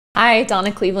Hi,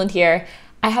 Donna Cleveland here.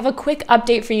 I have a quick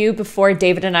update for you before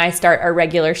David and I start our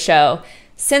regular show.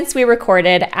 Since we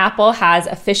recorded, Apple has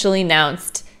officially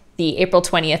announced the April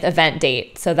 20th event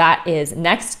date. So that is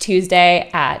next Tuesday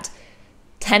at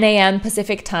 10 a.m.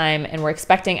 Pacific time, and we're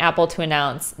expecting Apple to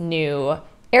announce new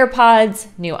AirPods,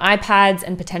 new iPads,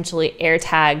 and potentially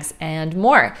AirTags and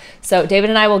more. So David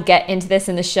and I will get into this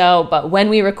in the show, but when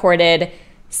we recorded,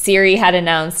 Siri had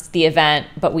announced the event,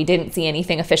 but we didn't see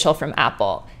anything official from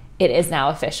Apple. It is now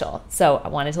official. So I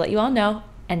wanted to let you all know,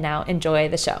 and now enjoy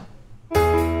the show.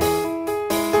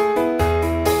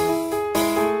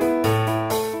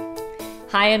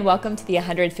 Hi, and welcome to the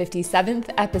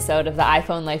 157th episode of the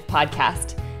iPhone Life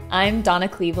podcast. I'm Donna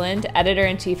Cleveland,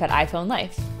 editor-in-chief at iPhone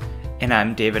Life. And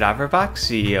I'm David Averbach,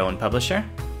 CEO and publisher.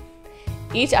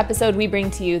 Each episode, we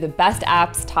bring to you the best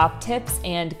apps, top tips,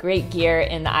 and great gear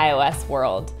in the iOS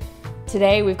world.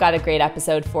 Today, we've got a great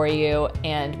episode for you,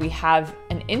 and we have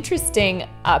an interesting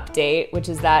update, which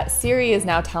is that Siri is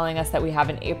now telling us that we have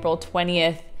an April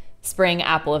 20th spring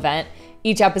Apple event.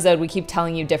 Each episode, we keep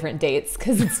telling you different dates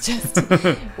because it's just,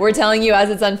 we're telling you as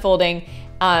it's unfolding.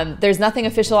 There's nothing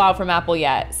official out from Apple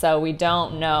yet, so we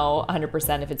don't know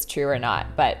 100% if it's true or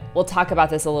not, but we'll talk about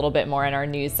this a little bit more in our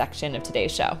news section of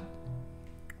today's show.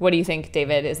 What do you think,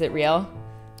 David? Is it real?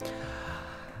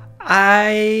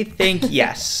 I think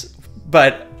yes.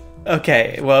 But,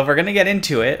 okay, well, if we're going to get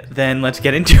into it, then let's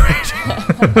get into it.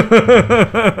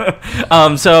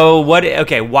 So what,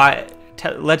 okay, why,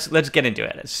 let's get into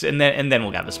it, and then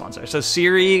we'll have a sponsor. So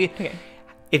Siri, okay.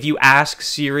 If you ask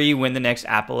Siri when the next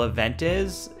Apple event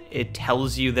is, it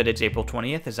tells you that it's April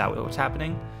 20th. Is that what's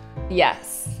happening?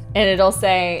 Yes. And it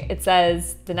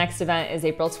says the next event is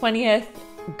April 20th.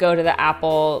 Go to the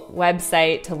Apple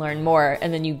website to learn more.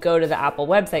 And then you go to the Apple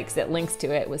website because it links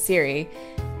to it with Siri.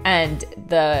 And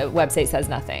the website says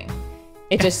nothing.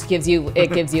 It just gives you like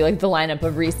the lineup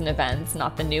of recent events,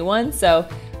 not the new ones. So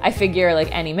I figure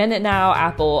like any minute now,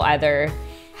 Apple will either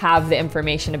have the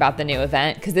information about the new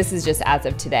event, because this is just as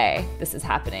of today, this is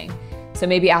happening. So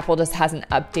maybe Apple just hasn't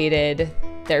updated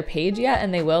their page yet,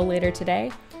 and they will later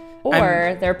today,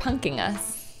 or they're punking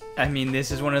us. I mean, this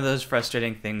is one of those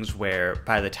frustrating things where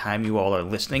by the time you all are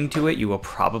listening to it, you will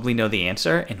probably know the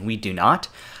answer, and we do not.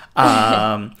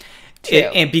 And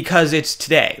because it's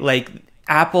today, like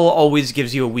Apple always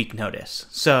gives you a week notice.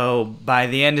 So by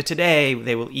the end of today,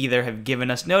 they will either have given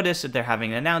us notice that they're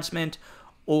having an announcement,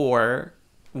 or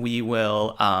we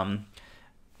will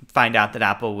find out that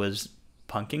Apple was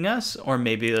punking us, or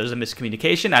maybe there's a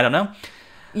miscommunication. I don't know.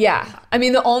 Yeah. I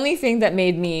mean, the only thing that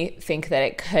made me think that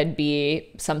it could be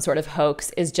some sort of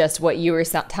hoax is just what you were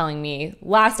telling me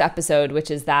last episode, which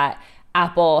is that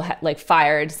Apple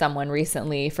fired someone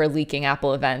recently for leaking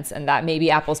Apple events, and that maybe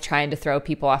Apple's trying to throw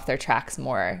people off their tracks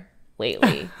more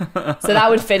lately. So that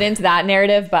would fit into that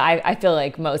narrative, but I feel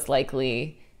like most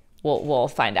likely we'll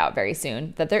find out very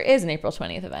soon that there is an April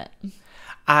 20th event.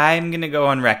 I'm going to go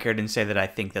on record and say that I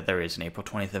think that there is an April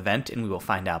 20th event, and we will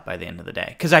find out by the end of the day.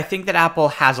 Because I think that Apple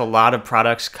has a lot of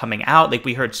products coming out. Like,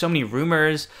 we heard so many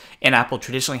rumors, and Apple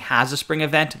traditionally has a spring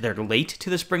event. They're late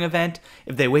to the spring event.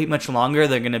 If they wait much longer,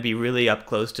 they're going to be really up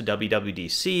close to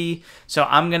WWDC. So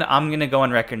I'm gonna go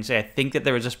on record and say I think that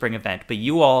there is a spring event, but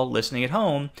you all listening at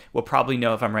home will probably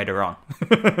know if I'm right or wrong.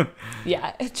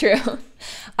 Yeah, true.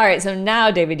 All right, so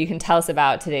now, David, you can tell us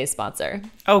about today's sponsor.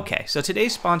 Okay, so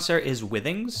today's sponsor is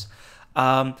Withings.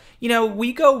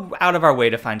 We go out of our way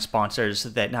to find sponsors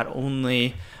that not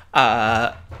only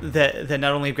have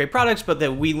great products, but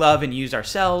that we love and use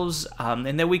ourselves,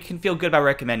 and that we can feel good about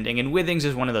recommending. And Withings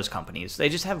is one of those companies. They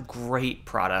just have great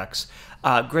products,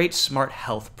 great smart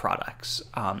health products.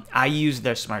 I use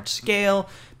their smart scale,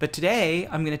 but today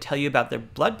I'm going to tell you about their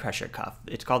blood pressure cuff.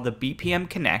 It's called the BPM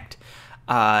Connect.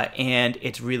 And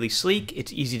it's really sleek.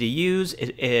 It's easy to use.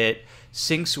 It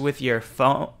syncs with your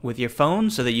phone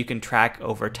so that you can track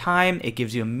over time. It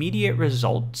gives you immediate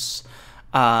results.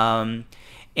 And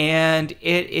it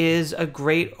is a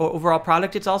great overall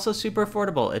product. It's also super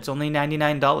affordable. It's only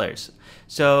 $99.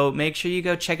 So make sure you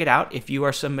go check it out if you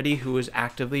are somebody who is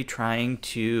actively trying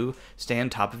to stay on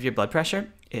top of your blood pressure.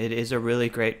 It is a really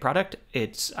great product.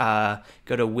 It's go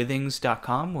to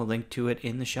withings.com. We'll link to it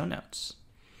in the show notes.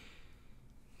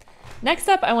 Next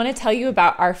up, I want to tell you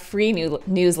about our free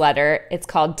newsletter. It's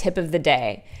called Tip of the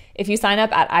Day. If you sign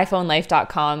up at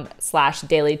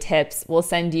iPhoneLife.com/dailytips, we'll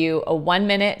send you a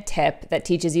 1-minute tip that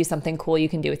teaches you something cool you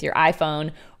can do with your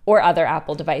iPhone or other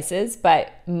Apple devices,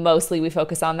 but mostly we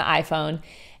focus on the iPhone.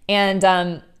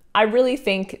 And I really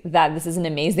think that this is an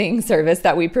amazing service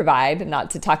that we provide, not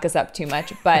to talk us up too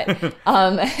much, but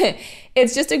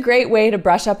it's just a great way to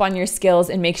brush up on your skills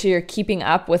and make sure you're keeping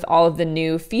up with all of the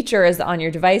new features on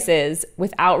your devices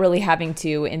without really having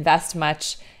to invest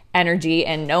much energy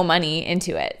and no money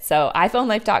into it. So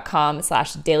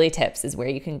iPhoneLife.com/dailytips is where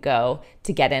you can go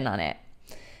to get in on it.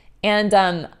 And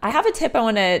I have a tip I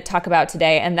want to talk about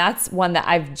today, and that's one that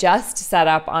I've just set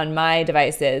up on my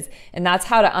devices, and that's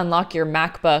how to unlock your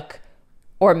MacBook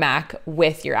or Mac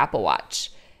with your Apple Watch.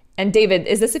 And David,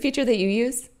 is this a feature that you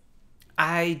use?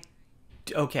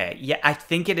 Okay, yeah, I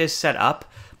think it is set up,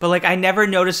 but like I never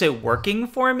notice it working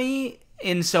for me,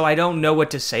 and so I don't know what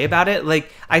to say about it.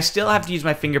 Like I still have to use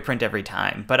my fingerprint every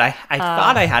time, but I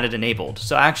thought I had it enabled.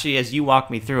 So actually, as you walk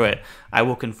me through it, I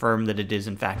will confirm that it is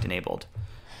in fact enabled.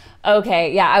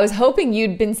 Okay, yeah, I was hoping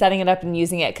you'd been setting it up and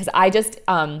using it because I just,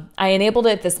 I enabled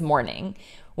it this morning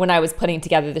when I was putting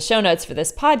together the show notes for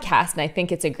this podcast, and I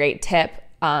think it's a great tip,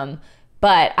 but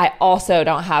I also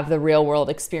don't have the real world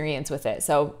experience with it.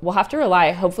 So we'll have to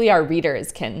rely, hopefully our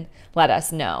readers can let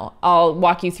us know. I'll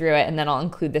walk you through it, and then I'll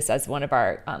include this as one of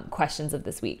our questions of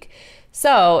this week.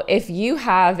 So if you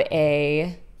have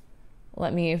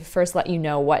let me first let you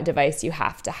know what device you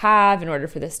have to have in order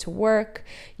for this to work.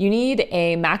 You need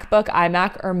a MacBook,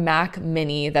 iMac, or Mac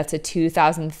Mini that's a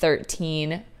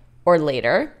 2013 or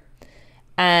later.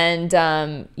 And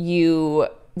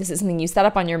this is something you set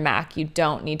up on your Mac. You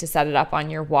don't need to set it up on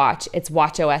your watch. It's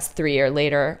watchOS 3 or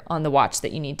later on the watch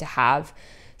that you need to have.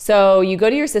 So you go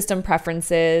to your system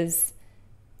preferences,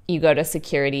 you go to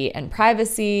security and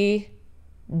privacy,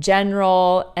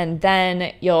 general, and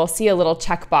then you'll see a little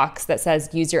checkbox that says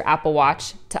use your Apple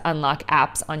Watch to unlock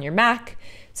apps on your Mac.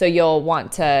 So you'll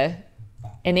want to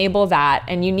enable that,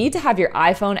 and you need to have your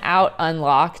iPhone out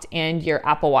unlocked and your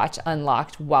Apple Watch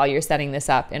unlocked while you're setting this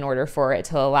up in order for it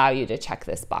to allow you to check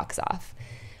this box off.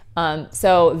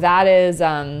 So that is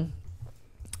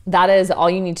all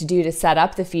you need to do to set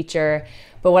up the feature.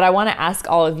 But what I want to ask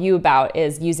all of you about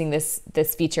is using this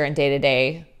feature in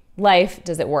day-to-day life.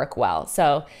 Does it work well?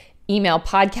 So email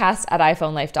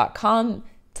podcast@iPhoneLife.com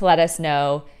to let us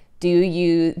know, do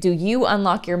you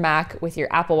unlock your Mac with your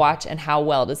Apple Watch, and how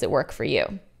well does it work for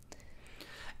you?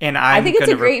 And I think it's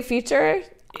a great feature.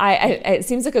 It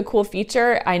seems like a cool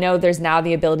feature. I know there's now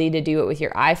the ability to do it with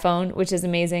your iPhone, which is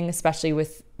amazing, especially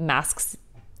with masks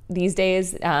these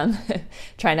days.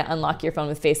 Trying to unlock your phone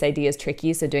with Face ID is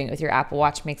tricky, so doing it with your Apple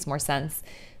Watch makes more sense.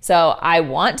 So I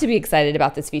want to be excited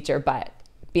about this feature, but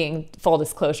being full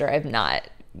disclosure, I've not.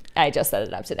 I just set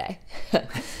it up today.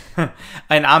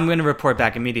 And I'm going to report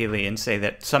back immediately and say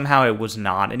that somehow it was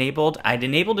not enabled. I'd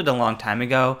enabled it a long time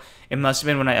ago. It must have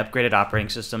been when I upgraded operating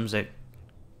systems, it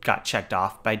got checked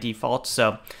off by default.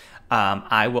 So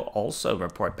I will also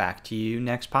report back to you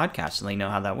next podcast and let you know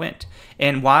how that went.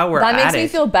 And while we're at it... That makes me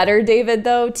feel better, David,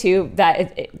 though, too,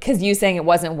 that because you saying it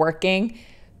wasn't working,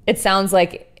 it sounds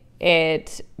like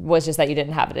it was just that you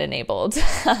didn't have it enabled.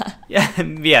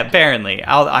 Yeah, apparently.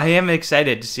 I am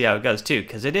excited to see how it goes, too,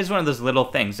 because it is one of those little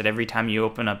things that every time you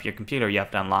open up your computer, you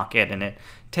have to unlock it, and it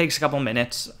takes a couple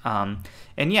minutes.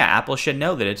 And yeah, Apple should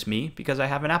know that it's me because I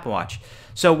have an Apple Watch.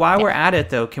 So while we're at it,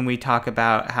 though, can we talk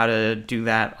about how to do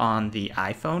that on the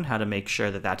iPhone, how to make sure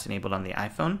that that's enabled on the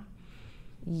iPhone?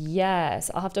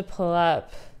 Yes, I'll have to pull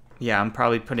up... Yeah, I'm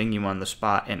probably putting you on the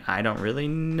spot, and I don't really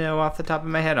know off the top of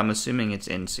my head. I'm assuming it's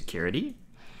in security.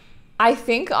 I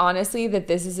think, honestly, that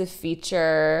this is a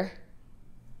feature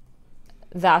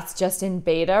that's just in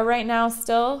beta right now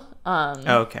still.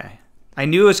 Okay. I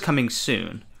knew it was coming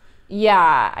soon.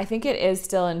 Yeah, I think it is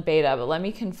still in beta, but let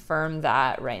me confirm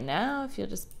that right now, if you'll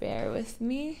just bear with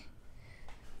me.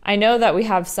 I know that we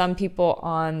have some people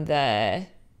on the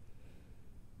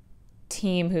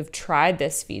team who've tried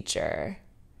this feature.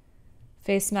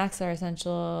 Face masks are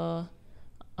essential,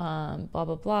 blah,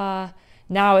 blah, blah.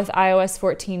 Now with iOS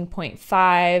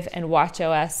 14.5 and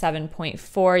watchOS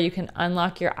 7.4, you can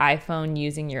unlock your iPhone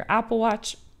using your Apple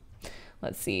Watch.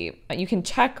 Let's see. You can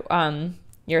check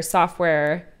your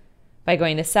software by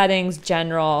going to Settings,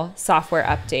 General, Software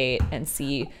Update, and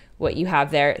see what you have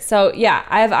there. So yeah,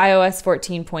 I have iOS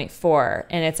 14.4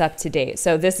 and it's up to date.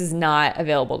 So this is not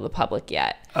available to the public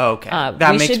yet. Okay,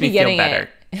 that makes me feel better.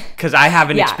 Because I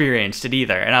haven't experienced it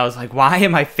either. And I was like, why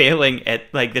am I failing at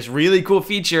like this really cool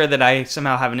feature that I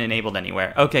somehow haven't enabled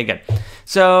anywhere? Okay, good.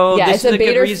 So yeah, this it's is a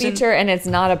beta feature, and it's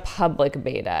not a public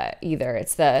beta either.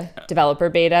 It's the developer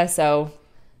beta. So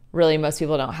really most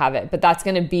people don't have it, but that's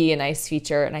going to be a nice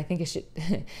feature. And I think it should,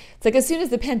 it's like as soon as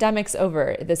the pandemic's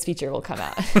over, this feature will come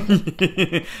out.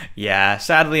 Yeah,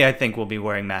 sadly, I think we'll be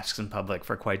wearing masks in public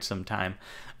for quite some time.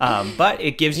 But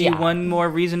it gives you one more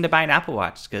reason to buy an Apple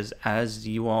Watch, because as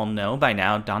you all know by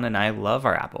now, Dawn and I love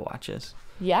our Apple Watches.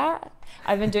 Yeah,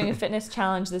 I've been doing a fitness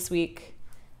challenge this week.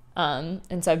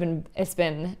 And so it's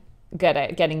been good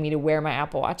at getting me to wear my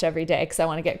Apple Watch every day because I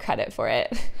want to get credit for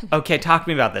it. Okay, talk to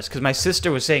me about this, because my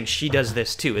sister was saying she does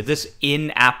this too. Is this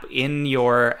in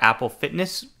your Apple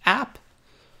Fitness app?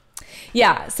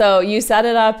 Yeah, so you set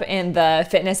it up in the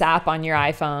fitness app on your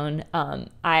iPhone.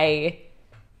 I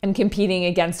am competing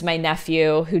against my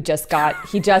nephew who just got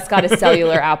a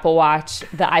cellular Apple Watch,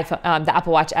 the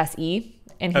Apple Watch SE,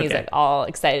 and he's like all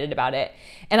excited about it.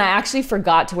 And I actually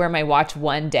forgot to wear my watch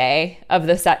one day of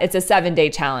it's a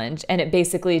 7-day challenge, and it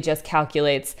basically just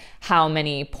calculates how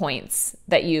many points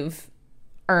that you've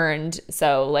earned.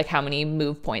 So like how many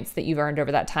move points that you've earned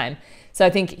over that time. So I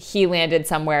think he landed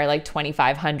somewhere like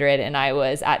 2,500 and I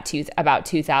was at about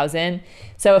 2,000.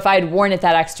 So if I'd worn it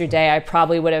that extra day, I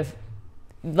probably would have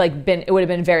it would have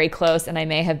been very close and I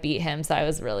may have beat him. So I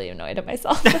was really annoyed at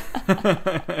myself.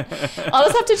 I'll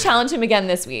just have to challenge him again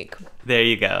this week. There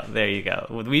you go.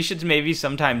 We should maybe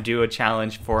sometime do a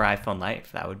challenge for iPhone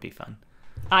Life. That would be fun.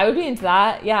 I would be into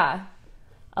that. Yeah.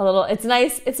 It's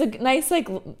nice. It's a nice, like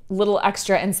little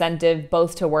extra incentive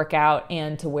both to work out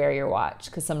and to wear your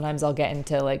watch. Cause sometimes I'll get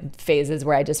into like phases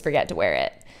where I just forget to wear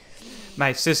it.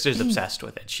 My sister's obsessed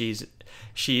with it.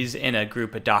 She's in a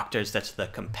group of doctors that's the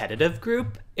competitive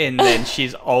group, and then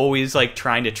she's always like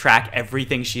trying to track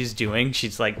everything she's doing.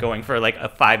 She's like going for like a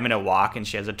 5-minute walk and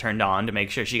she has it turned on to make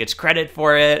sure she gets credit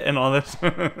for it and all this.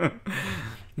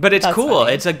 But it's cool.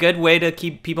 Funny. It's a good way to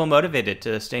keep people motivated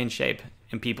to stay in shape,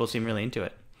 and people seem really into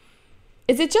it.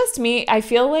 Is it just me? I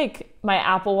feel like my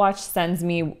Apple Watch sends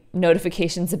me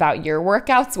notifications about your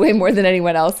workouts way more than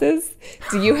anyone else's.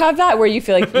 Do you have that where you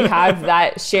feel like you have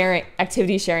that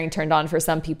activity sharing turned on for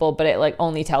some people, but it like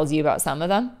only tells you about some of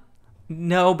them?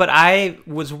 No, but I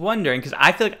was wondering, because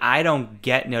I feel like I don't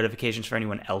get notifications for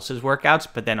anyone else's workouts,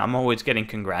 but then I'm always getting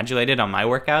congratulated on my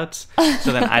workouts.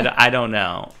 So then I don't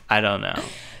know.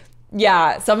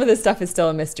 Yeah, some of this stuff is still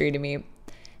a mystery to me.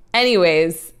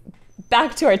 Anyways,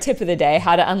 back to our tip of the day,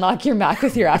 how to unlock your Mac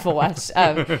with your Apple Watch.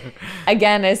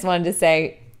 Again, I just wanted to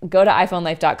say, go to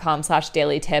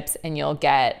iPhoneLife.com/dailytips and you'll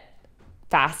get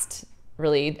fast,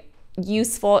 really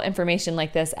useful information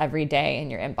like this every day in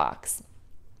your inbox.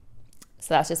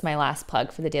 So that's just my last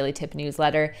plug for the Daily Tip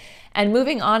newsletter. And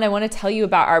moving on, I want to tell you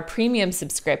about our premium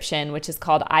subscription, which is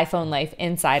called iPhone Life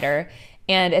Insider.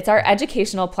 And it's our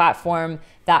educational platform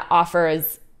that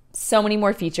offers so many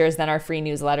more features than our free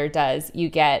newsletter does. You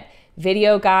get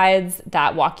video guides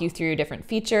that walk you through different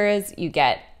features. You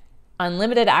get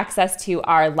unlimited access to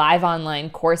our live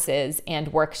online courses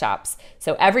and workshops.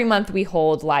 So every month we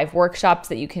hold live workshops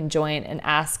that you can join and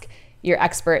ask your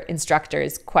expert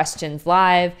instructors questions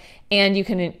live. And you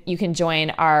can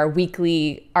join our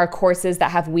courses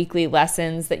that have weekly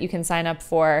lessons that you can sign up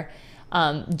for.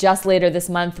 Just later this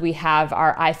month, we have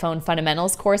our iPhone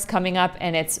Fundamentals course coming up,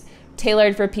 and it's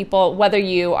tailored for people, whether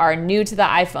you are new to the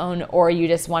iPhone or you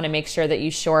just want to make sure that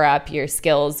you shore up your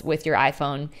skills with your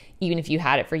iPhone, even if you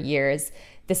had it for years.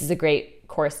 This is a great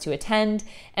course to attend.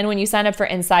 And when you sign up for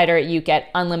Insider, you get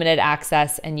unlimited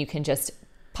access and you can just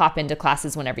pop into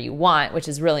classes whenever you want, which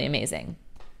is really amazing.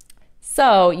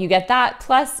 So you get that,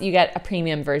 plus you get a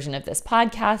premium version of this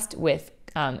podcast with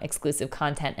exclusive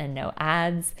content and no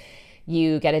ads.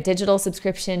 You get a digital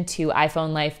subscription to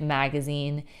iPhone Life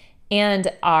magazine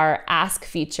and our Ask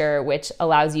feature, which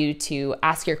allows you to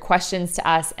ask your questions to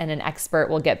us and an expert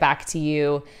will get back to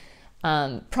you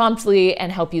promptly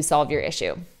and help you solve your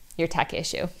tech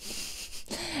issue.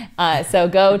 So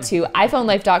go to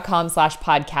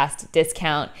iPhoneLife.com/podcast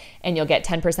discount and you'll get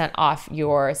 10% off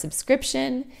your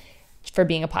subscription for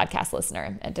being a podcast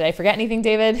listener. And did I forget anything,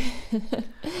 David?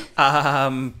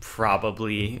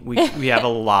 Probably. We have a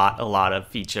lot of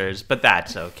features, but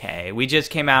that's okay. We just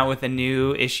came out with a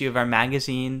new issue of our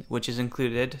magazine, which is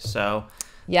included. So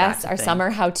yes, our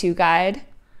summer how-to guide.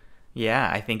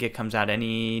 Yeah, I think it comes out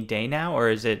any day now, or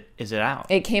is it out?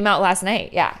 It came out last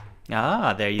night. Yeah.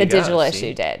 Ah, there you go. The digital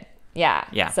issue did. Yeah.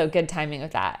 Yeah. So good timing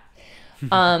with that.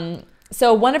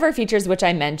 So one of our features, which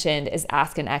I mentioned, is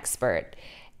Ask an Expert.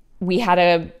 We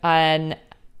had an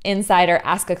insider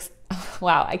ask us,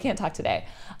 wow, I can't talk today.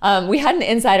 We had an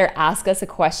insider ask us a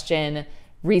question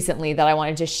recently that I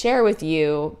wanted to share with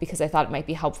you because I thought it might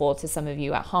be helpful to some of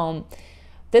you at home.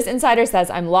 This insider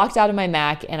says, I'm locked out of my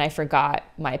Mac and I forgot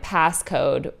my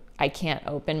passcode. I can't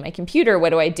open my computer. What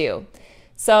do I do?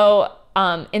 So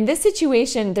in this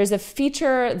situation, there's a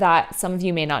feature that some of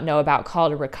you may not know about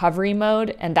called a recovery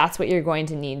mode, and that's what you're going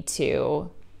to need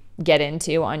to get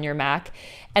into on your Mac.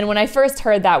 And when I first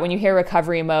heard that, when you hear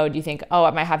recovery mode, you think, oh,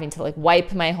 am I having to like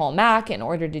wipe my whole Mac in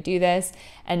order to do this?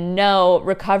 And no,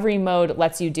 recovery mode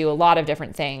lets you do a lot of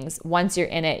different things. Once you're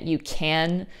in it, you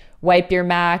can wipe your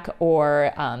Mac,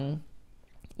 or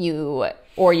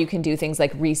you can do things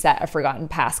like reset a forgotten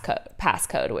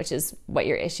passcode, which is what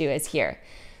your issue is here.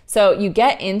 So you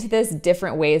get into this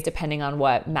different ways depending on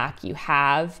what Mac you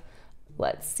have.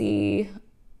 Let's see.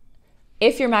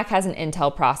 If your Mac has an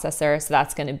Intel processor, so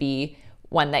that's going to be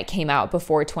one that came out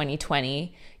before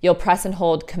 2020, you'll press and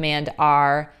hold Command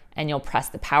R and you'll press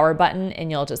the power button,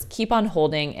 and you'll just keep on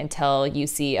holding until you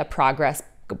see a progress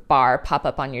bar pop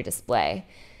up on your display.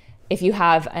 If you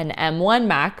have an M1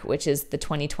 Mac, which is the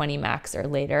 2020 Macs or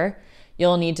later,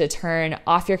 you'll need to turn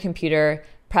off your computer,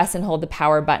 press and hold the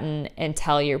power button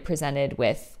until you're presented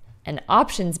with an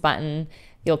options button.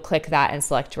 You'll click that and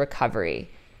select recovery.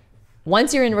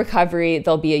 Once you're in recovery,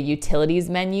 there'll be a utilities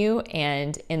menu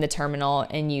and in the terminal,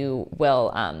 and you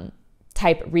will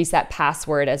type reset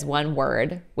password as one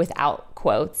word without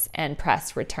quotes and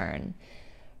press return.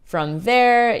 From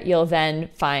there, you'll then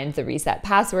find the reset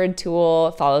password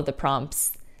tool, follow the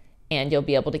prompts, and you'll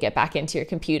be able to get back into your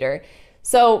computer.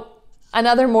 So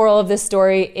another moral of this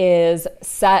story is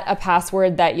set a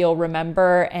password that you'll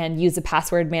remember and use a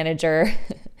password manager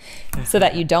so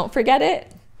that you don't forget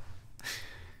it.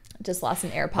 Just lost an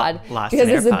AirPod because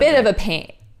it's a bit of a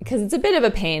pain. Because it's a bit of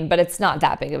a pain, but it's not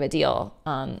that big of a deal.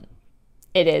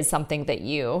 It is something that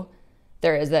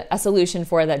there is a solution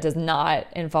for that does not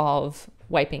involve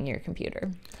wiping your computer.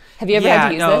 Have you ever had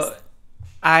to use this?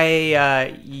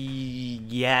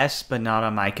 Yes, but not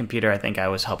on my computer. I think I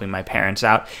was helping my parents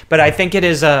out. But I think it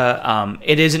is an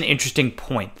interesting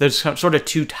point. There's sort of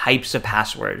two types of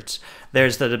passwords.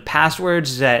 There's the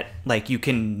passwords that like you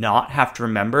can not have to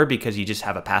remember because you just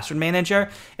have a password manager,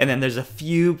 and then there's a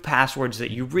few passwords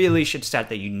that you really should set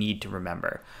that you need to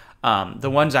remember. The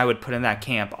ones I would put in that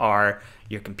camp are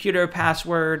your computer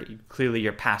password, clearly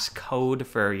your passcode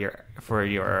for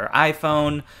your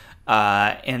iPhone,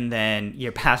 and then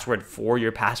your password for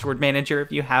your password manager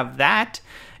if you have that,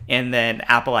 and then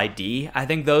Apple ID. I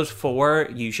think those four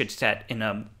you should set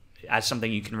as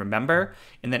something you can remember,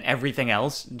 and then everything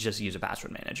else just use a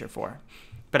password manager for.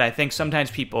 But I think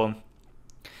sometimes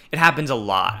it happens a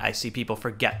lot. I see people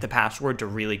forget the password to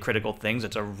really critical things.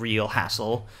 It's a real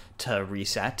hassle to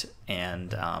reset,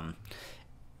 and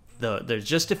there's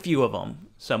just a few of them.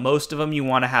 So most of them you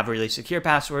want to have really secure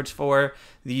passwords for.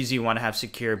 These you want to have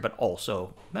secure but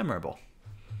also memorable.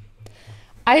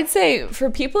 I'd say for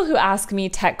people who ask me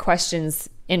tech questions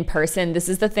in person, this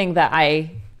is the thing that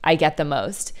I get the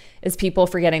most, is people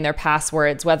forgetting their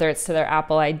passwords, whether it's to their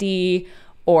Apple ID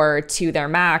or to their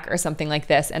Mac or something like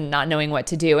this, and not knowing what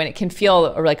to do. And it can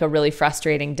feel like a really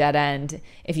frustrating dead end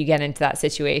if you get into that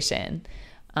situation.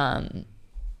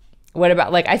 What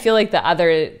about, like, I feel like the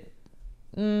other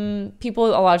people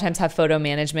a lot of times have photo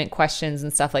management questions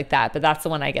and stuff like that, but that's the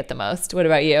one I get the most. What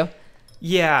about you?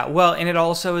 Yeah, well, and it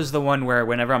also is the one where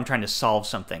whenever I'm trying to solve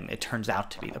something, it turns out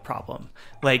to be the problem.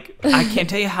 Like, I can't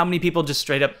tell you how many people just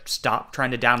straight up stop trying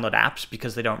to download apps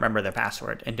because they don't remember their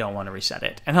password and don't want to reset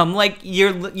it. And I'm like,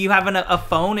 you have a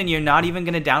phone and you're not even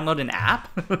going to download an app?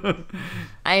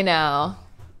 I know.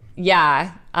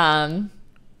 Yeah.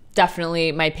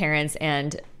 Definitely my parents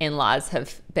and in-laws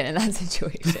have been in that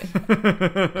situation.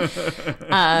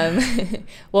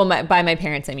 Well, by my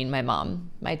parents, I mean my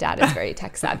mom. My dad is very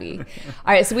tech savvy. All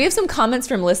right, so we have some comments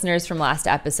from listeners from last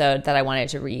episode that I wanted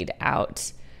to read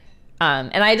out.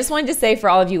 And I just wanted to say for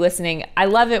all of you listening, I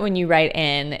love it when you write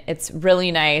in. It's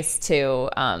really nice to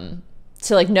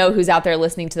like know who's out there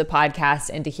listening to the podcast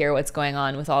and to hear what's going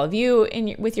on with all of you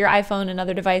with your iPhone and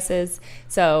other devices.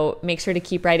 So make sure to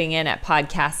keep writing in at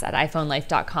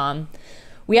podcasts@iPhoneLife.com.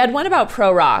 We had one about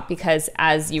ProRAW because,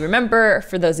 as you remember,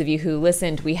 for those of you who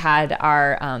listened, we had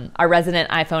our resident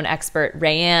iPhone expert,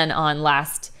 Rayanne, on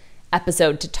last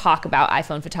episode to talk about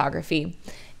iPhone photography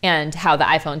and how the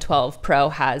iPhone 12 Pro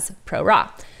has ProRAW.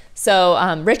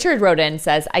 So Richard wrote in and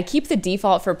says, I keep the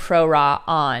default for ProRAW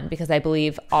on because I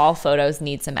believe all photos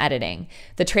need some editing.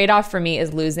 The trade-off for me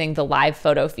is losing the live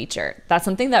photo feature. That's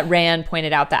something that Rand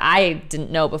pointed out that I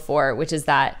didn't know before, which is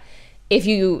that if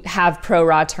you have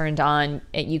ProRAW turned on,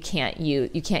 you can't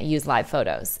use live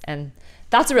photos. And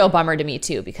that's a real bummer to me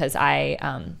too, because I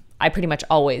pretty much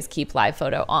always keep live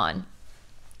photo on.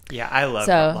 Yeah, I love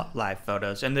live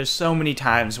photos. And there's so many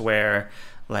times where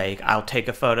like I'll take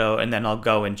a photo and then I'll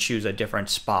go and choose a different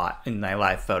spot in my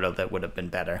live photo that would have been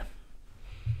better.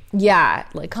 Yeah,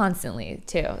 like constantly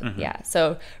too. Yeah.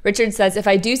 So Richard says, if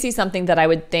I do see something that I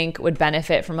would think would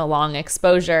benefit from a long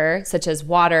exposure, such as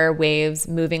water, waves,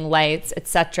 moving lights,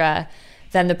 etc.,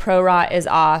 then the Pro Raw is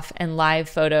off and live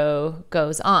photo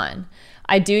goes on.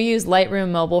 I do use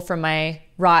Lightroom Mobile for my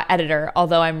raw editor,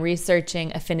 although I'm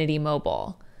researching Affinity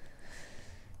Mobile.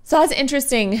 So that's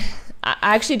interesting. I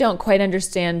actually don't quite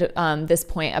understand this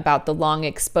point about the long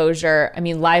exposure. I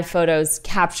mean, live photos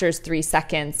captures 3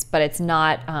 seconds, but it's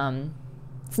not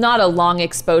a long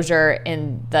exposure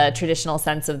in the traditional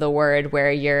sense of the word,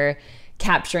 where you're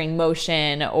capturing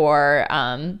motion or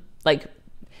like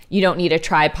you don't need a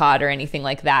tripod or anything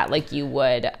like that, like you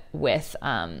would with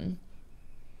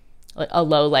a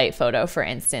low light photo, for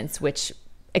instance, which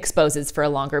exposes for a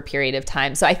longer period of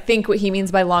time. So I think what he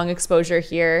means by long exposure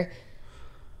here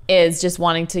is just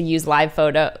wanting to use live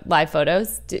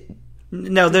photos.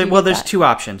 There's 2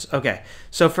 options. Okay.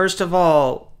 So first of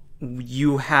all,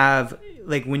 you have,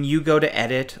 like, when you go to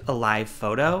edit a live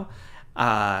photo,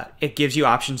 it gives you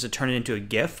options to turn it into a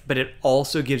GIF, but it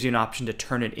also gives you an option to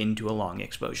turn it into a long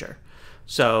exposure.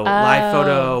 So live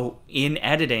photo in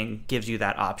editing gives you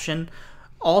that option.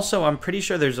 Also, I'm pretty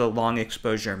sure there's a long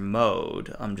exposure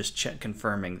mode. I'm just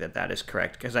confirming that is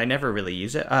correct, because I never really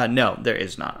use it. No, there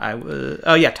is not.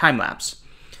 Time lapse,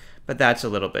 but that's a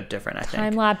little bit different, I think.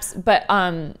 Time lapse, but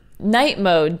night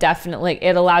mode definitely,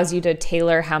 it allows you to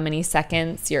tailor how many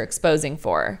seconds you're exposing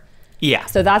for. Yeah.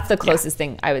 So that's the closest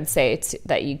thing I would say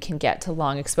that you can get to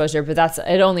long exposure, but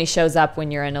it only shows up when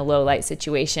you're in a low light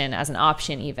situation as an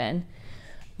option, even.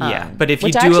 But if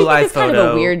you do a live photo, kind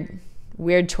of a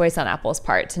weird choice on Apple's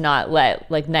part to not let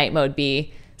like night mode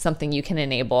be something you can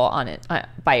enable on it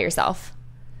by yourself.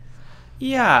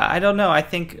 Yeah, I don't know. I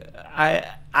think I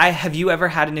have you ever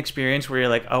had an experience where you're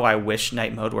like, oh, I wish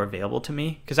night mode were available to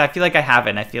me? Because I feel like I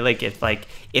haven't. I feel like if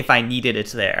I need it,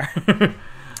 it's there.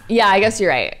 Yeah, I guess you're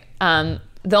right.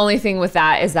 The only thing with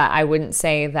that is that I wouldn't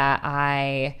say that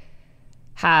I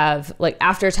have, like,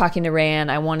 after talking to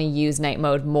Rayanne, I want to use night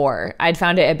mode more. I'd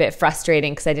found it a bit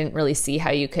frustrating because I didn't really see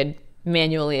how you could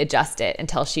manually adjust it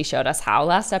until she showed us how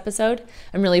last episode.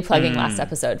 I'm really plugging last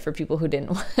episode for people who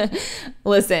didn't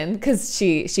listen, because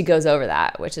she goes over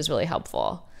that, which is really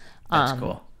helpful. That's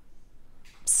cool.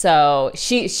 So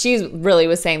she really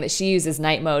was saying that she uses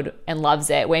night mode and loves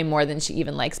it way more than she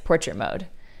even likes portrait mode,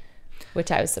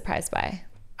 which I was surprised by.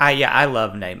 I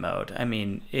love night mode. I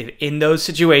mean, in those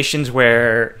situations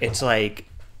where it's like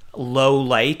low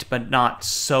light, but not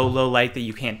so low light that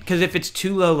you can't, because if it's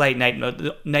too low light, night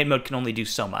mode can only do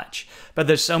so much. But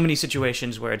there's so many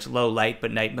situations where it's low light,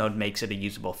 but night mode makes it a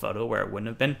usable photo where it wouldn't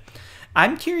have been.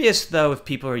 I'm curious though if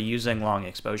people are using long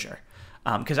exposure,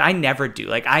 because I never do.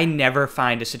 Like, I never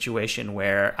find a situation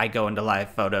where I go into live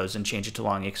photos and change it to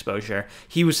long exposure.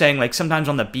 He was saying, like, sometimes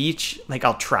on the beach, like,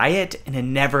 I'll try it and it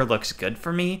never looks good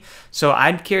for me. So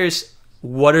I'm curious,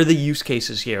 what are the use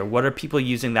cases here? What are people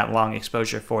using that long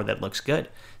exposure for that looks good?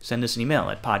 Send us an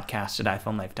email at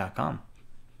podcast@iPhoneLife.com.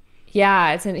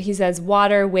 Yeah, he says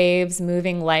water, waves,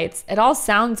 moving lights. It all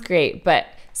sounds great, but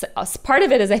part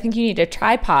of it is I think you need a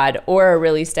tripod or a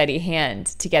really steady hand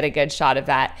to get a good shot of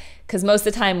that. Because most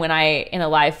of the time when I, in a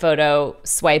live photo,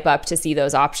 swipe up to see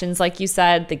those options, like you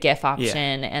said, the GIF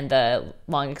option and the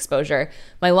long exposure,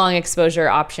 my long exposure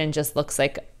option just looks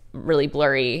like really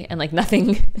blurry and like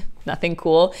nothing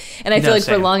cool. And I feel like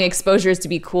for long exposures to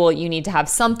be cool, you need to have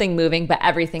something moving, but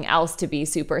everything else to be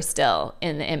super still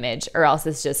in the image, or else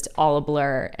it's just all a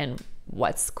blur. And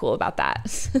what's cool about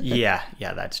that? Yeah,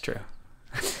 that's true.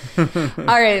 All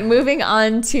right, moving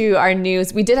on to our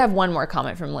news. We did have one more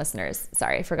comment from listeners.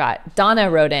 Sorry, I forgot. Donna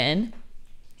wrote in.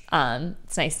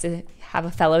 It's nice to have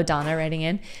a fellow Donna writing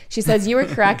in. She says, you were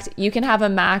correct. You can have a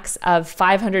max of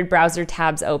 500 browser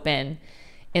tabs open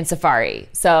in Safari.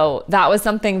 So that was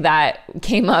something that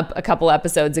came up a couple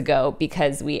episodes ago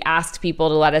because we asked people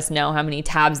to let us know how many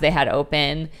tabs they had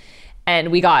open.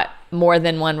 And we got more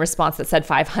than one response that said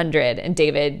 500. And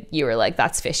David, you were like,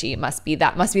 that's fishy.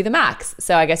 That must be the max.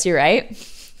 So I guess you're right.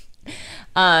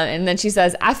 And then she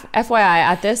says, FYI,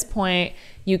 at that point,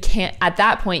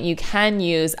 you can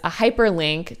use a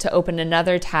hyperlink to open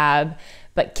another tab,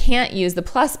 but can't use the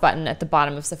plus button at the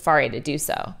bottom of Safari to do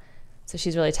so. So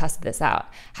she's really tested this out.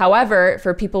 However,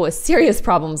 for people with serious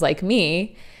problems like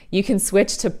me, you can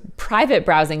switch to private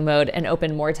browsing mode and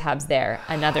open more tabs there,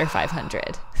 another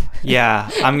 500. Yeah,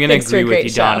 I'm going to agree with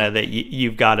you, Donna, that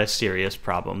you've got a serious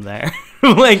problem there.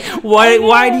 Like,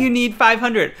 why do you need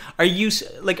 500? Are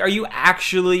you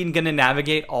actually going to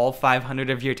navigate all 500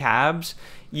 of your tabs?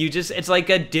 It's like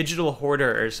a digital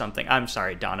hoarder or something. I'm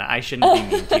sorry, Donna, I shouldn't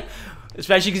be mean to you.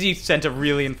 especially because you sent a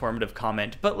really informative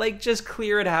comment. But like, just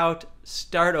clear it out,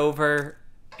 start over.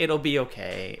 It'll be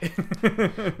okay.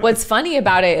 What's funny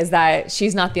about it is that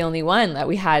she's not the only one. That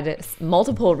we had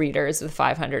multiple readers with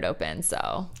 500 open.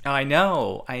 So I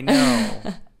know.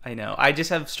 I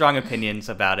just have strong opinions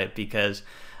about it because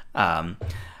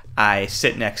I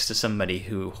sit next to somebody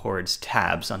who hoards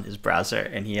tabs on his browser,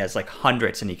 and he has like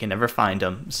hundreds, and he can never find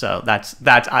them. So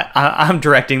I'm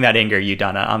directing that anger, you,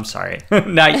 Donna. I'm sorry,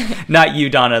 not you,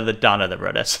 Donna. The Donna that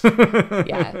wrote us.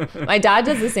 Yeah, my dad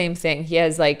does the same thing. He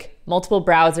has like multiple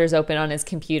browsers open on his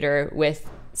computer with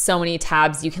so many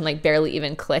tabs you can like barely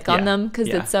even click on them because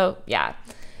it's so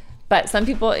But some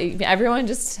people, everyone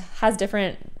just has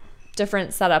different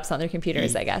setups on their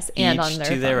computers, I guess, and on their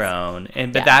phones. Their own.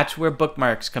 But that's where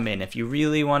bookmarks come in. If you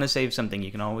really want to save something,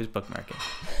 you can always bookmark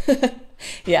it.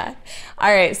 Yeah.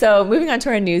 All right. So moving on to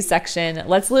our news section,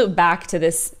 let's loop back to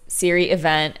this Siri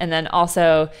event, and then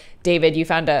also, David, you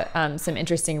found some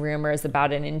interesting rumors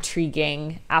about an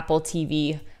intriguing Apple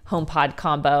TV HomePod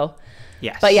combo.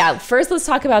 Yes. But yeah, first let's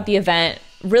talk about the event.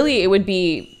 Really, it would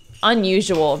be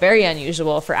unusual, very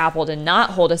unusual for Apple to not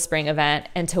hold a spring event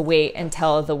and to wait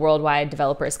until the Worldwide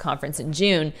Developers Conference in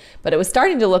June. But it was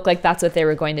starting to look like that's what they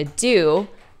were going to do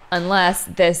unless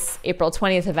this April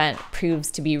 20th event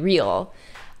proves to be real.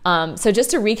 So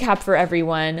just to recap for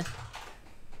everyone,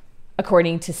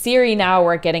 according to Siri, now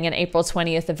we're getting an April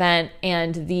 20th event,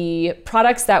 and the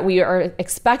products that we are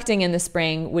expecting in the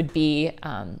spring would be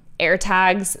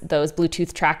AirTags, those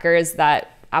Bluetooth trackers that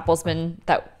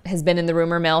that has been in the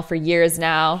rumor mill for years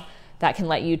now, that can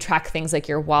let you track things like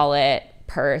your wallet,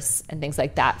 purse, and things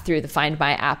like that through the Find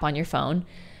My app on your phone.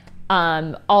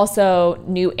 Also,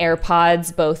 new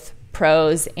AirPods, both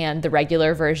Pros and the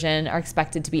regular version, are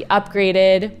expected to be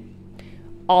upgraded.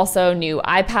 Also, new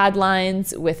iPad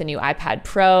lines with a new iPad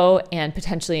Pro and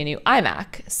potentially a new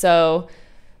iMac. So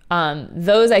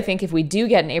those, I think, if we do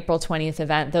get an April 20th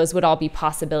event, those would all be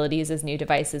possibilities as new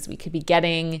devices we could be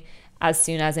getting as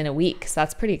soon as in a week. So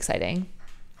that's pretty exciting.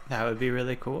 That would be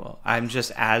really cool. I'm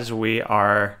just, as we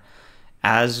are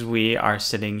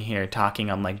sitting here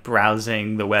talking, I'm like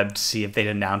browsing the web to see if they'd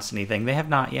announced anything. They have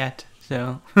not yet.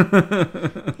 So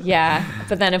yeah,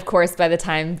 but then of course by the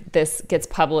time this gets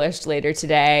published later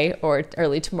today or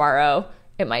early tomorrow,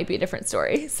 it might be a different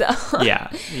story. So yeah.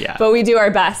 But we do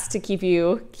our best to keep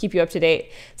you up to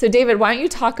date. So David, why don't you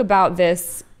talk about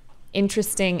this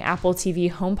interesting Apple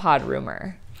TV HomePod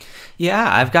rumor?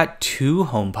 Yeah, I've got two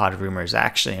HomePod rumors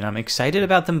actually, and I'm excited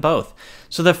about them both.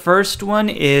 So the first one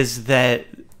is that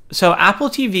Apple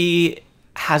TV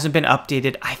hasn't been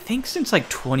updated, I think, since like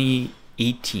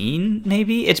 2018,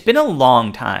 maybe. It's been a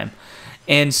long time.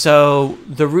 And so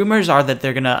the rumors are that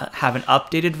they're going to have an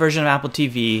updated version of Apple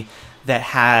TV that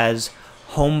has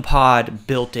HomePod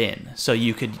built in. So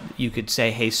you could say,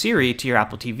 "Hey Siri" to your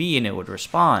Apple TV and it would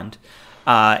respond.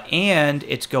 And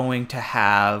it's going to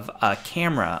have a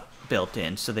camera built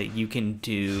in so that you can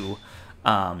do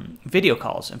video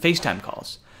calls and FaceTime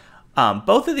calls.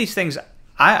 Both of these things,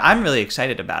 I'm really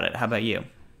excited about it. How about you?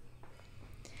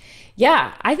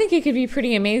 Yeah, I think it could be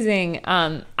pretty amazing.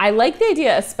 I like the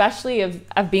idea, especially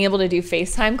of being able to do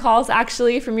FaceTime calls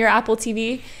actually from your Apple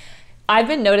TV. I've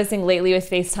been noticing lately with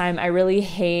FaceTime, I really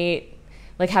hate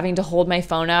like having to hold my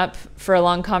phone up for a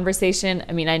long conversation.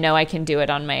 I mean, I know I can do it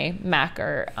on my Mac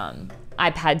or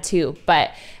iPad too,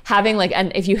 but having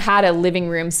and if you had a living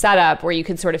room setup where you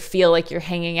could sort of feel like you're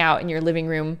hanging out in your living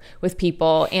room with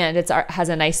people, and it has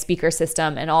a nice speaker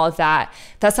system and all of that,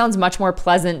 that sounds much more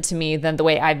pleasant to me than the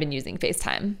way I've been using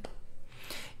FaceTime.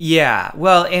 Yeah,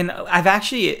 well, and I've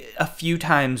actually a few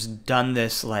times done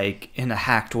this like in a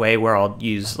hacked way where I'll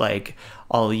use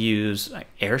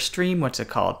Airstream, what's it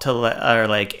called, or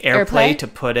like AirPlay to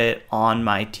put it on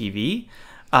my TV.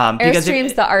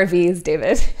 Airstream's the RVs,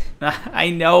 David. I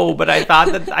know, but I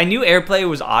thought that I knew AirPlay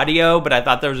was audio, but I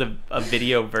thought there was a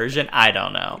video version. I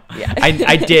don't know. Yeah.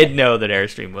 I did know that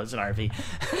Airstream was an RV.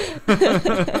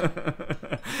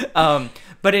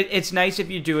 But it's nice if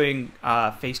you're doing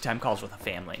FaceTime calls with a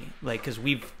family, like, because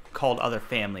we've called other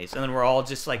families, and then we're all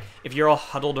just like, if you're all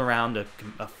huddled around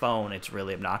a phone, it's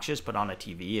really obnoxious, but on a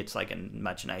TV, it's like a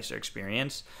much nicer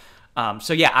experience.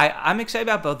 So yeah, I'm excited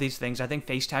about both these things. I think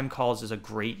FaceTime calls is a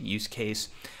great use case.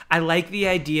 I like the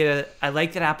idea. I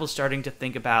like that Apple's starting to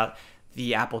think about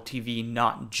the Apple TV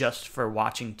not just for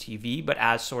watching TV, but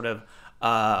as sort of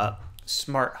a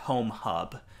smart home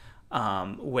hub,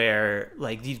 where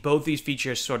like both these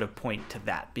features sort of point to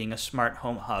that being a smart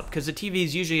home hub, because the TV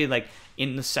is usually like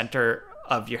in the center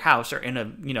of your house or in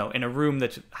a room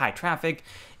that's high traffic,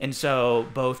 and so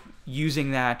both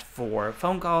using that for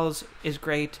phone calls is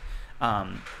great.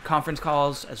 Conference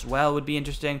calls as well would be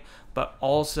interesting, but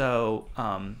also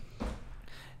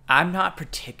I'm not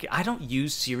I don't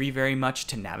use Siri very much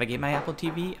to navigate my Apple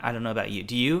TV. I don't know about you.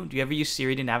 Do you? Do you ever use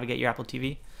Siri to navigate your Apple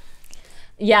TV?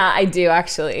 Yeah, I do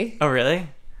actually. Oh, really?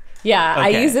 Yeah,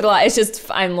 Okay. I use it a lot. It's just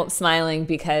I'm smiling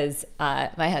because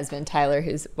my husband Tyler,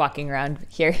 who's walking around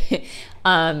here,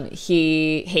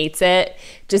 he hates it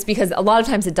just because a lot of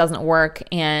times it doesn't work,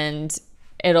 and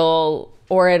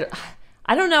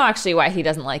I don't know actually why he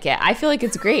doesn't like it. I feel like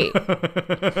it's great.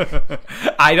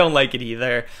 I don't like it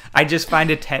either. I just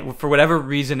find it for whatever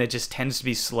reason it just tends to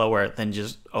be slower than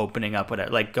just opening up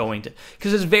whatever, like going to,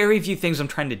 because there's very few things I'm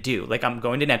trying to do. Like I'm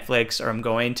going to Netflix or I'm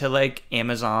going to like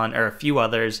Amazon or a few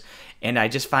others, and I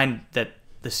just find that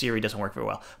the Siri doesn't work very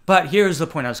well. But here's the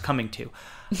point I was coming to.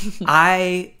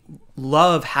 I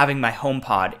love having my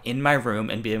HomePod in my room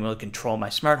and being able to control my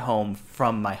smart home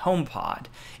from my HomePod.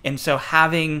 And so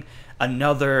having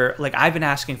another, like I've been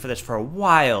asking for this for a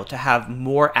while, to have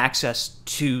more access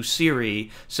to Siri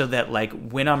so that like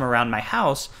when I'm around my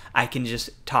house, I can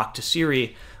just talk to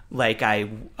Siri like I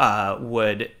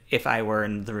would if I were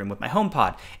in the room with my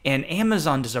HomePod. And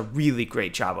Amazon does a really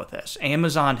great job with this.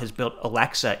 Amazon has built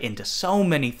Alexa into so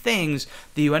many things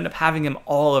that you end up having them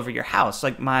all over your house.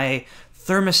 Like my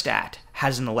thermostat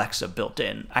has an Alexa built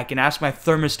in. I can ask my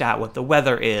thermostat what the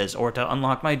weather is, or to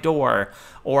unlock my door,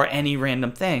 or any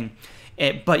random thing.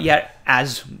 But yet,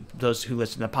 as those who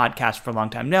listen to the podcast for a long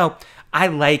time know, I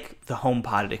like the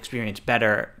HomePod experience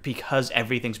better because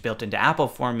everything's built into Apple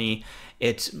for me.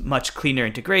 It's much cleaner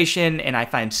integration, and I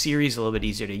find Siri's a little bit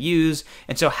easier to use.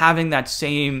 And so having that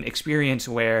same experience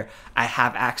where I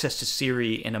have access to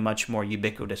Siri in a much more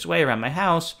ubiquitous way around my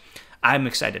house, I'm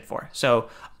excited for. So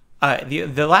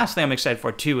the last thing I'm excited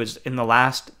for, too, is in the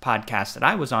last podcast that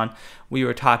I was on, we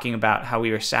were talking about how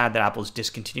we were sad that Apple's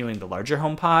discontinuing the larger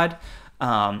HomePod.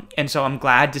 And so I'm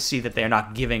glad to see that they're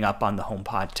not giving up on the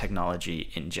HomePod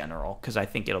technology in general, because I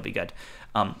think it'll be good.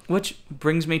 Which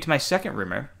brings me to my second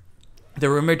rumor.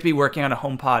 They're rumored to be working on a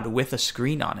HomePod with a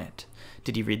screen on it.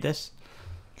 Did you read this?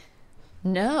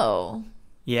 No.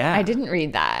 Yeah. I didn't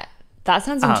read that. That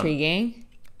sounds intriguing.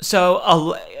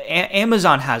 So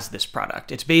Amazon has this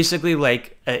product. It's basically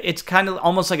like, it's kind of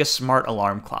almost like a smart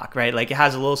alarm clock, right? Like it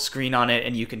has a little screen on it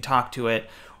and you can talk to it,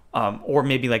 or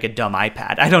maybe like a dumb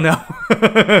iPad. I don't know.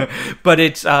 But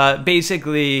it's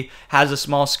basically has a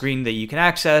small screen that you can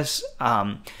access.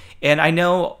 And I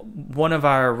know one of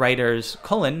our writers,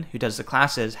 Cullen, who does the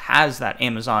classes, has that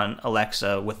Amazon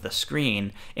Alexa with the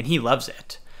screen, and he loves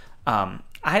it.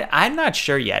 I'm not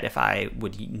sure yet if I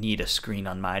would need a screen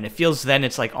on mine. It feels then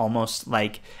it's like almost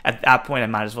like at that point I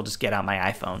might as well just get out my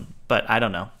iPhone. But I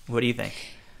don't know. What do you think?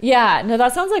 Yeah, no,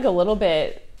 that sounds like a little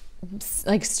bit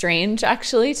like strange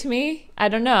actually to me. I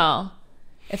don't know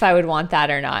if I would want that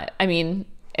or not. I mean,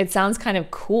 it sounds kind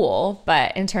of cool,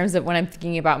 but in terms of when I'm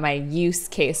thinking about my use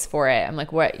case for it, I'm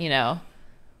like, what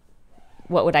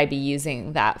would I be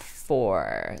using that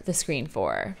for, the screen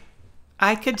for?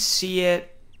 I could see it.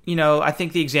 I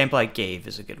think the example I gave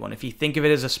is a good one. If you think of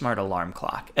it as a smart alarm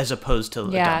clock as opposed to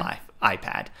a dumb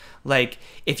iPad. Like,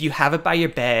 if you have it by your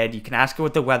bed, you can ask it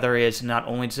what the weather is, and not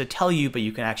only does it tell you, but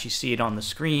you can actually see it on the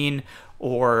screen,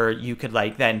 or you could,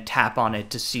 like, then tap on it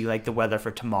to see, like, the weather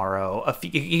for tomorrow. It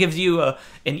gives you an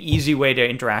easy way to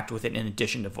interact with it in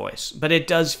addition to voice. But it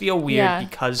does feel weird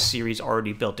because Siri's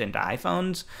already built into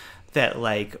iPhones that,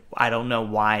 like, I don't know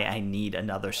why I need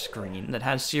another screen that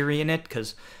has Siri in it,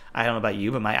 because I don't know about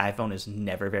you, but my iPhone is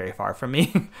never very far from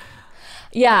me.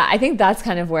 Yeah, I think that's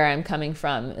kind of where I'm coming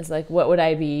from, is like, what would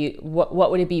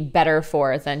it be better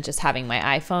for than just having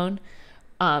my iPhone?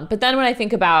 But then when I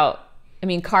think about, I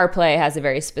mean, CarPlay has a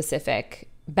very specific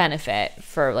benefit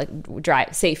for like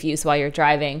safe use while you're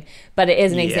driving, but it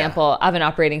is an example of an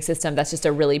operating system that's just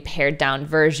a really pared down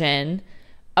version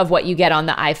of what you get on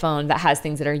the iPhone that has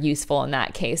things that are useful in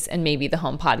that case. And maybe the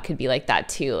HomePod could be like that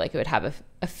too. Like it would have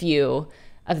a few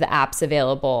of the apps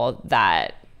available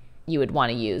that you would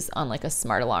want to use on like a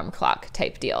smart alarm clock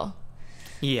type deal.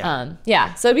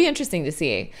 Yeah. So it'd be interesting to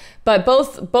see. But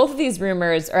both of these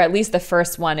rumors, or at least the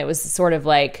first one, it was sort of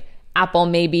like Apple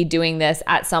may be doing this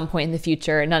at some point in the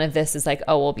future. None of this is like,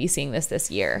 oh, we'll be seeing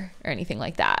this year or anything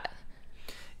like that.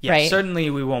 Yeah, right?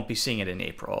 Certainly we won't be seeing it in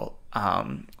April.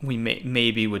 We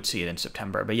maybe would see it in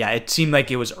September. But yeah, it seemed like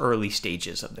it was early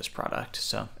stages of this product.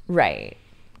 So right.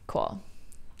 Cool.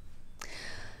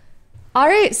 All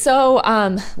right, so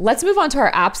let's move on to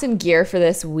our apps and gear for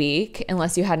this week,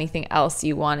 unless you had anything else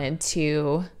you wanted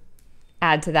to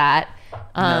add to that.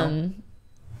 No.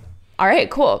 All right,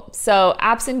 cool. So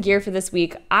apps and gear for this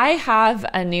week. I have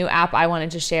a new app I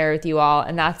wanted to share with you all,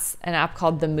 and that's an app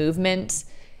called The Movement.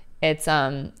 It's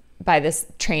by this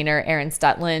trainer, Aaron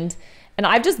Stutland. And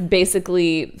I've just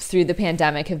basically, through the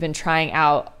pandemic, have been trying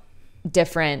out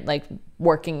different like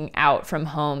working out from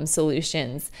home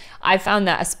solutions. I found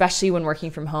that especially when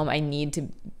working from home, I need to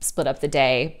split up the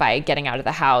day by getting out of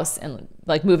the house and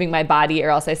like moving my body, or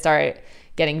else I start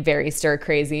getting very stir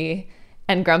crazy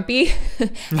and grumpy. I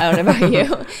don't know about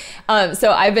you.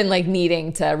 So I've been like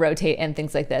needing to rotate and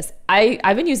things like this.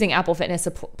 I've been using Apple Fitness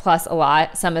Plus a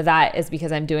lot. Some of that is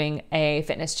because I'm doing a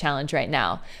fitness challenge right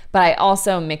now, but I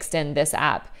also mixed in this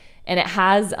app, and it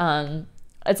has,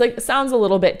 it's like, it sounds a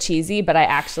little bit cheesy, but I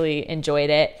actually enjoyed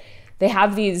it. They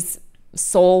have these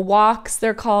soul walks,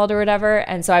 they're called, or whatever.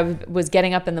 And so I was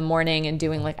getting up in the morning and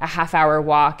doing like a half-hour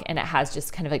walk, and it has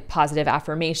just kind of like positive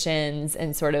affirmations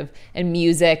and sort of, and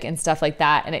music and stuff like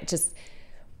that. And it just,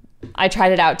 I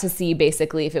tried it out to see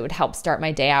basically if it would help start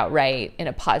my day out right in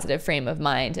a positive frame of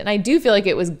mind. And I do feel like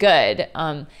it was good.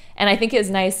 And I think it's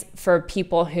nice for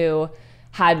people who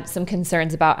had some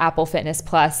concerns about Apple Fitness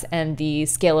Plus and the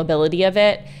scalability of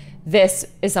it. This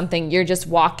is something you're just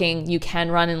walking. You can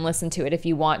run and listen to it if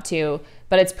you want to,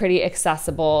 but it's pretty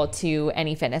accessible to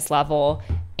any fitness level,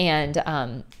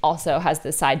 and also has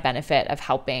the side benefit of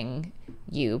helping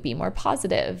you be more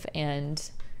positive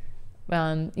and,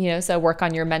 so work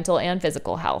on your mental and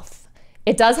physical health.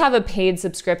 It does have a paid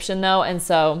subscription though, and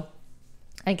so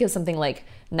I think it's something like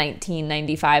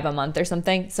 $19.95 a month or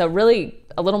something. So really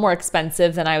a little more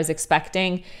expensive than I was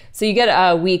expecting. So you get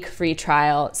a week free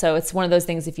trial. So it's one of those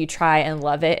things, if you try and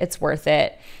love it, it's worth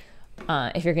it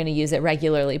if you're going to use it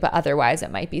regularly. But otherwise,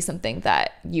 it might be something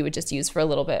that you would just use for a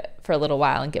little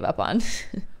while and give up on.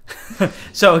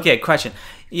 So, okay, question.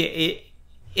 Is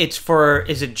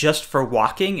it just for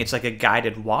walking? It's like a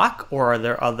guided walk, or are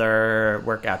there other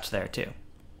workouts there too?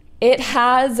 It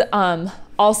has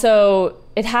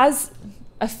it has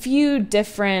a few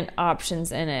different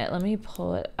options in it. Let me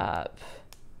pull it up.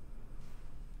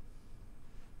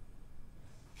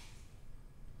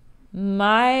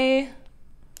 The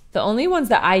only ones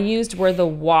that I used were the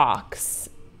walks,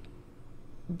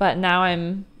 but now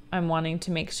I'm wanting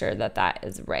to make sure that that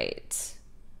is right.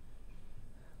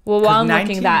 Well, while I'm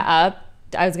looking that up,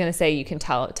 I was gonna say you can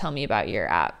tell me about your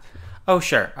app. Oh,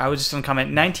 sure. I was just going to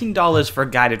comment, $19 for a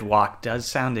guided walk does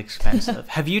sound expensive.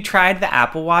 Have you tried the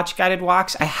Apple Watch guided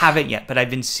walks? I haven't yet, but I've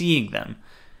been seeing them.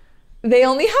 They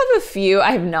only have a few.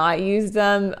 I have not used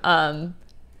them,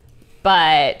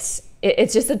 but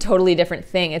it's just a totally different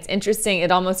thing. It's interesting.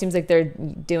 It almost seems like they're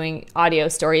doing audio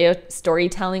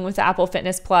storytelling with the Apple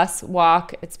Fitness Plus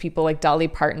walk. It's people like Dolly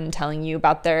Parton telling you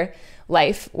about their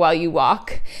life while you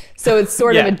walk. So it's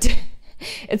sort of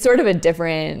it's sort of a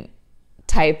different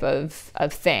type of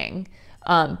thing,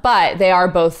 but they are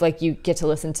both like, you get to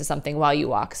listen to something while you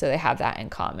walk, so they have that in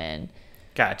common.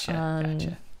 Gotcha.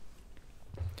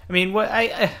 I mean,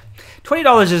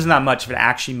 $20 isn't that much if it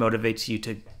actually motivates you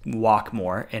to walk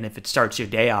more, and if it starts your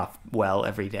day off well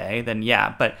every day, then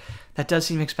yeah, but that does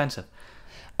seem expensive.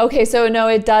 Okay, so no,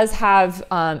 it does have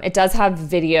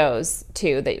videos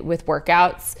too, that with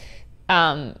workouts.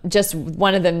 Just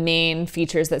one of the main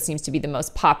features that seems to be the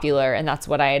most popular, and that's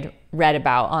what I had read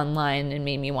about online and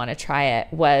made me want to try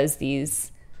it, was these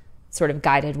sort of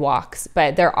guided walks.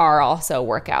 But there are also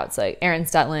workouts. Like Erin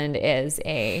Stutland is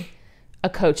a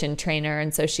coach and trainer,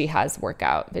 and so she has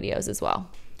workout videos as well.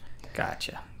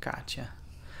 Gotcha.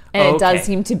 And it does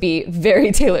seem to be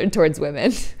very tailored towards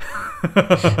women.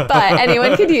 But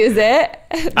anyone could use it.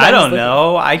 I don't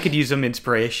know. I could use some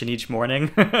inspiration each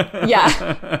morning.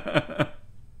 Yeah.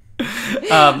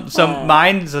 So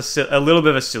mine's a little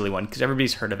bit of a silly one because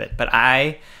everybody's heard of it. But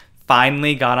I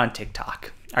finally got on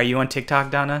TikTok. Are you on TikTok,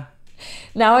 Donna?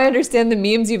 Now I understand the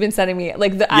memes you've been sending me.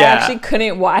 I actually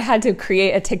couldn't. I had to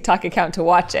create a TikTok account to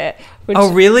watch it.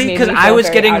 Oh, really? Because I was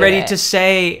getting ready to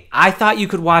say, I thought you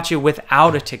could watch it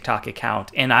without a TikTok account.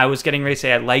 And I was getting ready to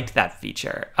say I liked that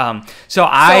feature. So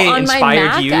I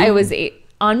inspired you.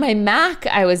 On my Mac,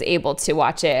 I was able to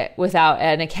watch it without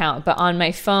an account. But on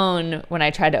my phone, when I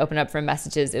tried to open up for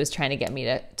messages, it was trying to get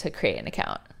me to create an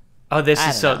account. Oh,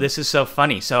 this is so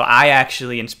funny. So I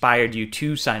actually inspired you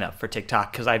to sign up for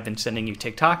TikTok because I've been sending you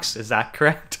TikToks. Is that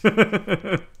correct?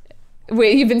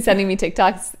 Wait, you've been sending me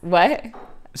TikToks? What?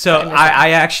 So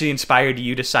I actually inspired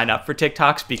you to sign up for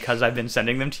TikToks because I've been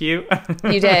sending them to you.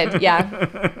 You did,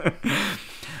 yeah.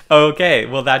 Okay,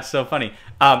 well, that's so funny.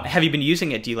 Have you been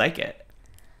using it? Do you like it?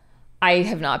 I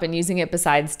have not been using it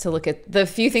besides to look at the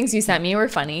few things you sent me were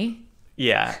funny.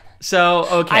 Yeah. So,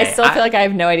 okay. I still feel like I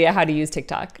have no idea how to use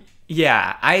TikTok.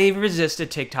 Yeah, I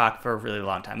resisted TikTok for a really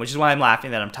long time, which is why I'm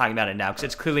laughing that I'm talking about it now, because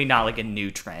it's clearly not like a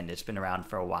new trend. It's been around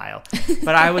for a while.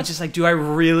 But I was just like, do I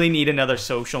really need another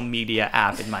social media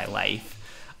app in my life?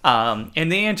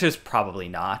 And the answer is probably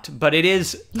not. But it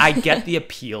is, I get the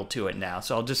appeal to it now.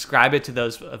 So I'll describe it to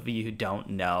those of you who don't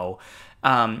know.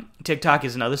 TikTok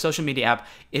is another social media app.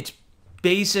 It's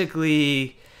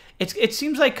basically... It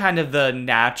seems like kind of the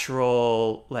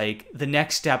natural, like, the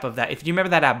next step of that. If you remember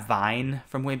that app Vine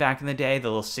from way back in the day, the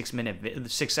little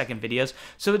 6-second videos.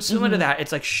 So it's similar to that.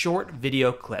 It's like short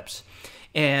video clips.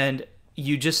 And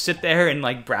you just sit there and,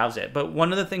 like, browse it. But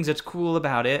one of the things that's cool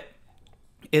about it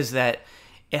is that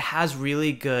it has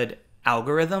really good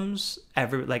algorithms.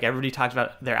 Everybody talks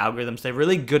about their algorithms. They're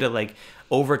really good at, like,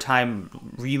 over time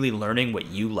really learning what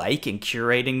you like and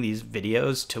curating these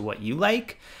videos to what you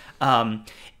like.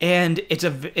 And it's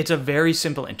a very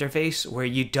simple interface where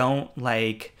you don't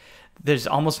there's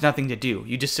almost nothing to do.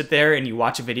 You just sit there and you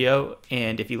watch a video,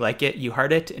 and if you like it, you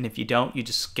heart it, and if you don't, you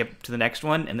just skip to the next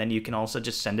one, and then you can also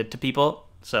just send it to people.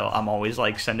 So I'm always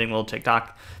like sending little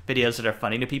TikTok videos that are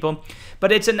funny to people.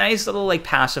 But it's a nice little like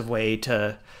passive way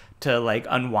to like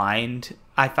unwind.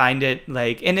 I find it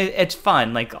and it's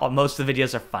fun. Like most of the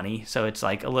videos are funny, so it's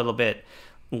like a little bit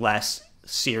less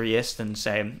serious than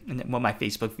say what my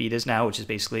Facebook feed is now, which is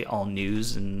basically all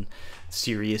news and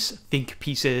serious think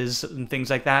pieces and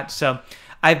things like that. So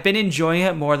I've been enjoying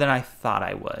it more than I thought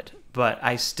I would, but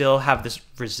I still have this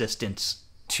resistance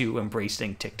to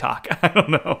embracing TikTok. I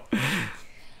don't know.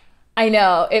 I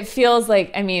know. It feels like,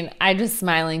 I mean, I'm just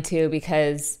smiling too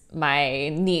because my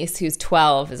niece who's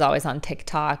 12 is always on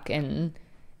TikTok, and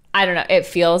I don't know, it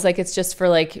feels like it's just for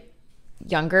like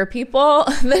younger people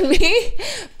than me,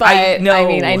 but I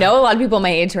mean, I know a lot of people my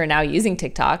age who are now using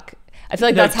TikTok. I feel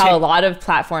like that's how a lot of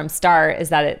platforms start, is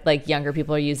that it like younger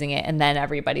people are using it and then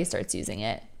everybody starts using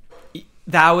it.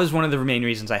 That was one of the main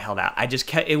reasons I held out.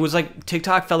 It was like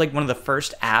TikTok felt like one of the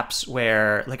first apps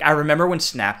where, like, I remember when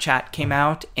Snapchat came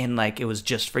out and like it was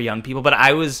just for young people, but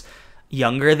I was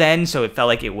younger then, so it felt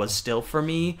like it was still for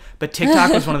me. But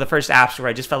TikTok was one of the first apps where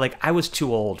I just felt like I was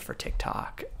too old for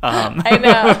TikTok. I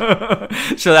know.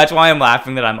 So that's why I'm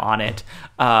laughing that I'm on it.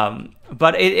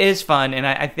 But it is fun, and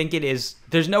I think it is.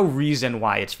 There's no reason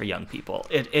why it's for young people.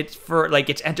 It's for like,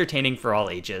 it's entertaining for all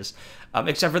ages.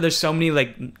 Except for there's so many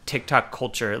like TikTok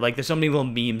culture. Like there's so many little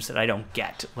memes that I don't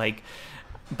get. Like,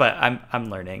 but I'm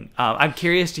learning. I'm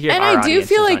curious to hear. And our I do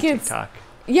feel like it's TikTok.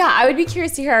 Yeah, I would be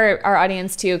curious to hear our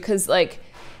audience too, because like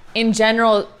in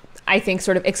general, I think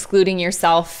sort of excluding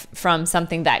yourself from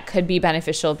something that could be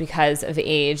beneficial because of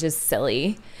age is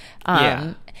silly.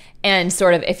 And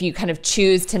sort of if you kind of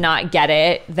choose to not get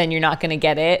it, then you're not going to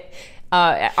get it.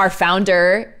 Our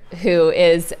founder, who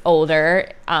is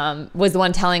older, was the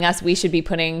one telling us we should be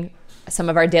putting some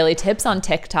of our daily tips on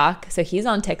TikTok. So he's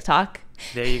on TikTok.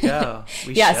 There you go.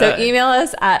 Yeah, so email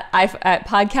us at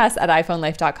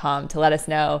podcast@iphonelife.com to let us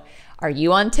know, are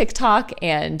you on TikTok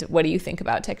and what do you think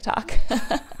about TikTok?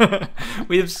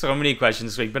 We have so many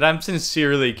questions this week, but I'm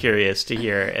sincerely curious to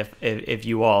hear if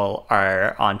you all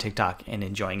are on TikTok and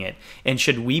enjoying it. And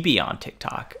should we be on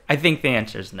TikTok? I think the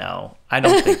answer is no. I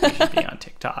don't think we should be on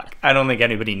TikTok. I don't think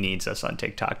anybody needs us on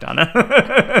TikTok, Donna.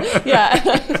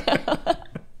 Yeah.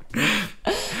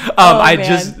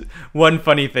 One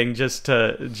funny thing just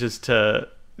to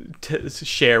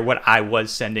share what I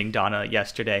was sending Donna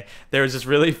yesterday. There was this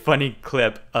really funny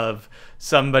clip of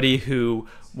somebody who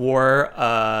wore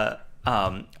a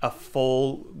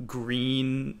full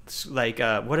green, like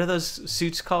what are those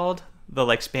suits called? The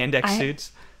like spandex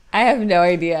suits? I have no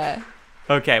idea.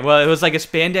 Okay, well, it was like a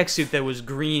spandex suit that was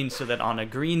green, so that on a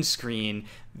green screen,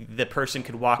 the person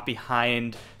could walk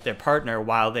behind their partner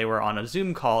while they were on a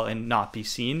Zoom call and not be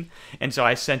seen. And so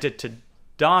I sent it to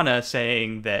Donna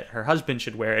saying that her husband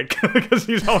should wear it because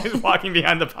he's always walking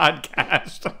behind the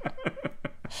podcast.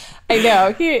 I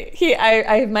know.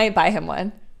 I might buy him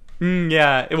one.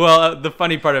 Yeah. Well, the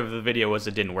funny part of the video was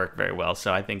it didn't work very well,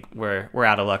 so I think we're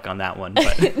out of luck on that one.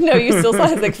 But no, you still saw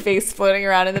his like face floating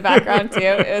around in the background too.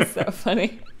 It was so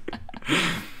funny.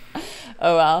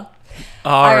 Oh well.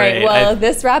 All right. Well,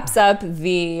 this wraps up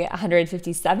the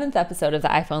 157th episode of the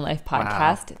iPhone Life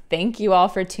podcast. Wow. Thank you all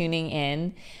for tuning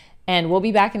in. And we'll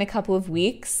be back in a couple of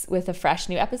weeks with a fresh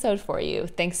new episode for you.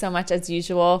 Thanks so much, as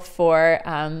usual, for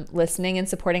listening and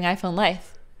supporting iPhone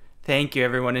Life. Thank you,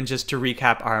 everyone. And just to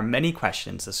recap our many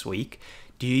questions this week,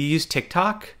 do you use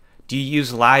TikTok? Do you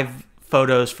use live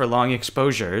photos for long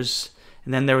exposures?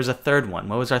 And then there was a third one.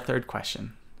 What was our third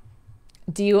question?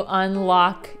 Do you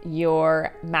unlock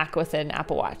your Mac with an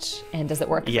Apple Watch? And does it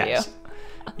work for you?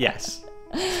 Yes.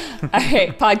 All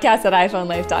right.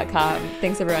 Podcast@iPhoneLife.com.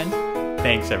 Thanks, everyone.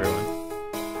 Thanks, everyone.